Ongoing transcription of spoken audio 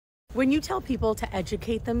When you tell people to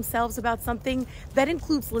educate themselves about something, that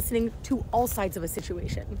includes listening to all sides of a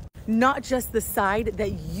situation, not just the side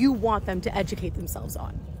that you want them to educate themselves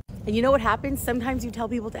on. And you know what happens? Sometimes you tell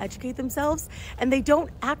people to educate themselves and they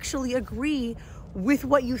don't actually agree with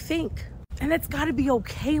what you think. And that's got to be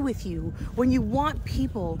okay with you when you want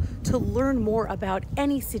people to learn more about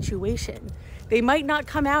any situation. They might not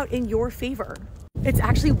come out in your favor. It's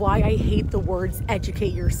actually why I hate the words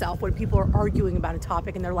educate yourself when people are arguing about a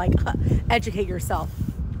topic and they're like, educate yourself.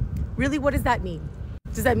 Really, what does that mean?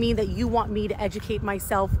 Does that mean that you want me to educate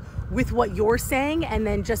myself with what you're saying and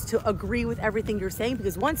then just to agree with everything you're saying?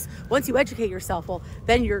 Because once you educate yourself, well,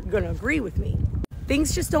 then you're going to agree with me.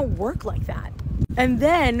 Things just don't work like that. And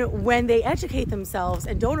then when they educate themselves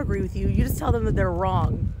and don't agree with you, you just tell them that they're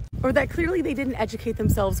wrong or that clearly they didn't educate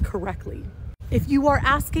themselves correctly. If you are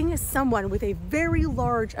asking someone with a very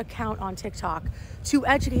large account on TikTok to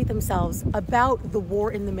educate themselves about the war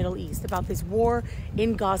in the Middle East, about this war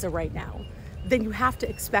in Gaza right now, then you have to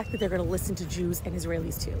expect that they're going to listen to Jews and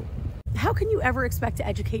Israelis too. How can you ever expect to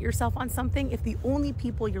educate yourself on something if the only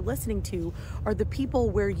people you're listening to are the people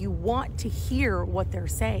where you want to hear what they're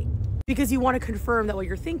saying? Because you want to confirm that what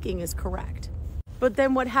you're thinking is correct. But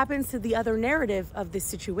then what happens to the other narrative of this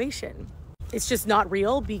situation? It's just not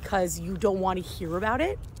real because you don't want to hear about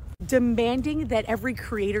it. Demanding that every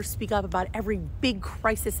creator speak up about every big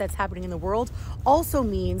crisis that's happening in the world also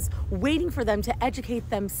means waiting for them to educate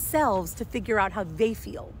themselves to figure out how they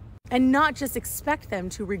feel and not just expect them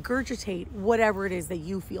to regurgitate whatever it is that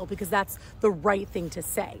you feel because that's the right thing to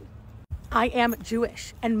say. I am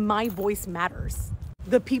Jewish and my voice matters.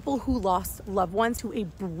 The people who lost loved ones to a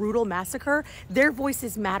brutal massacre, their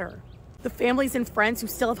voices matter. The families and friends who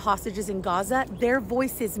still have hostages in Gaza, their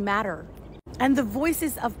voices matter. And the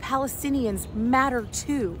voices of Palestinians matter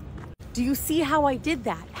too. Do you see how I did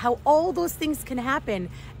that? How all those things can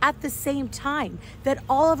happen at the same time, that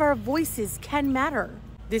all of our voices can matter.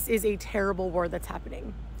 This is a terrible war that's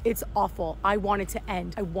happening. It's awful. I want it to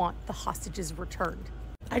end. I want the hostages returned.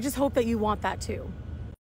 I just hope that you want that too.